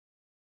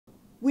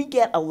We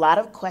get a lot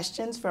of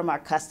questions from our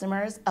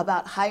customers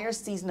about higher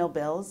seasonal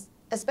bills,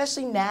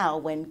 especially now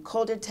when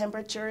colder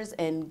temperatures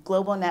and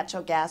global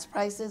natural gas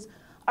prices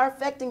are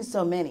affecting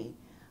so many.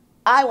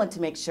 I want to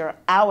make sure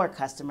our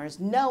customers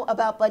know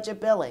about budget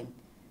billing.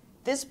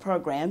 This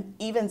program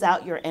evens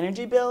out your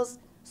energy bills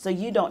so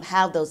you don't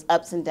have those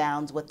ups and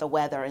downs with the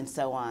weather and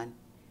so on.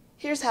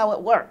 Here's how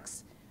it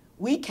works.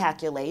 We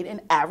calculate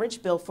an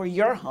average bill for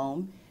your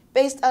home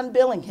based on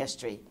billing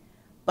history.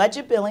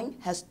 Budget billing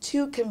has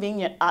two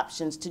convenient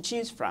options to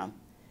choose from.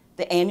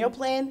 The annual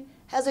plan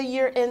has a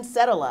year-end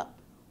settle-up,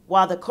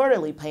 while the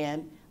quarterly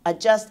plan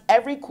adjusts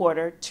every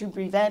quarter to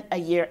prevent a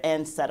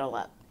year-end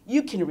settle-up.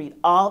 You can read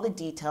all the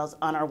details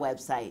on our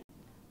website.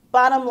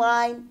 Bottom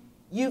line,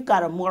 you've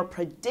got a more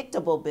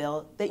predictable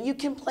bill that you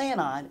can plan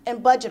on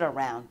and budget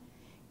around.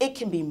 It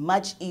can be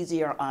much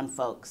easier on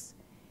folks.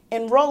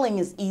 Enrolling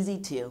is easy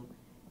too.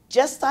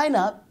 Just sign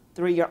up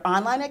through your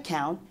online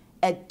account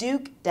at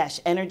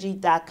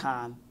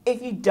duke-energy.com.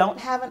 If you don't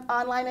have an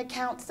online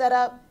account set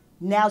up,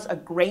 now's a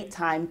great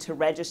time to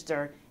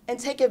register and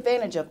take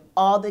advantage of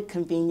all the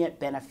convenient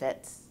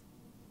benefits.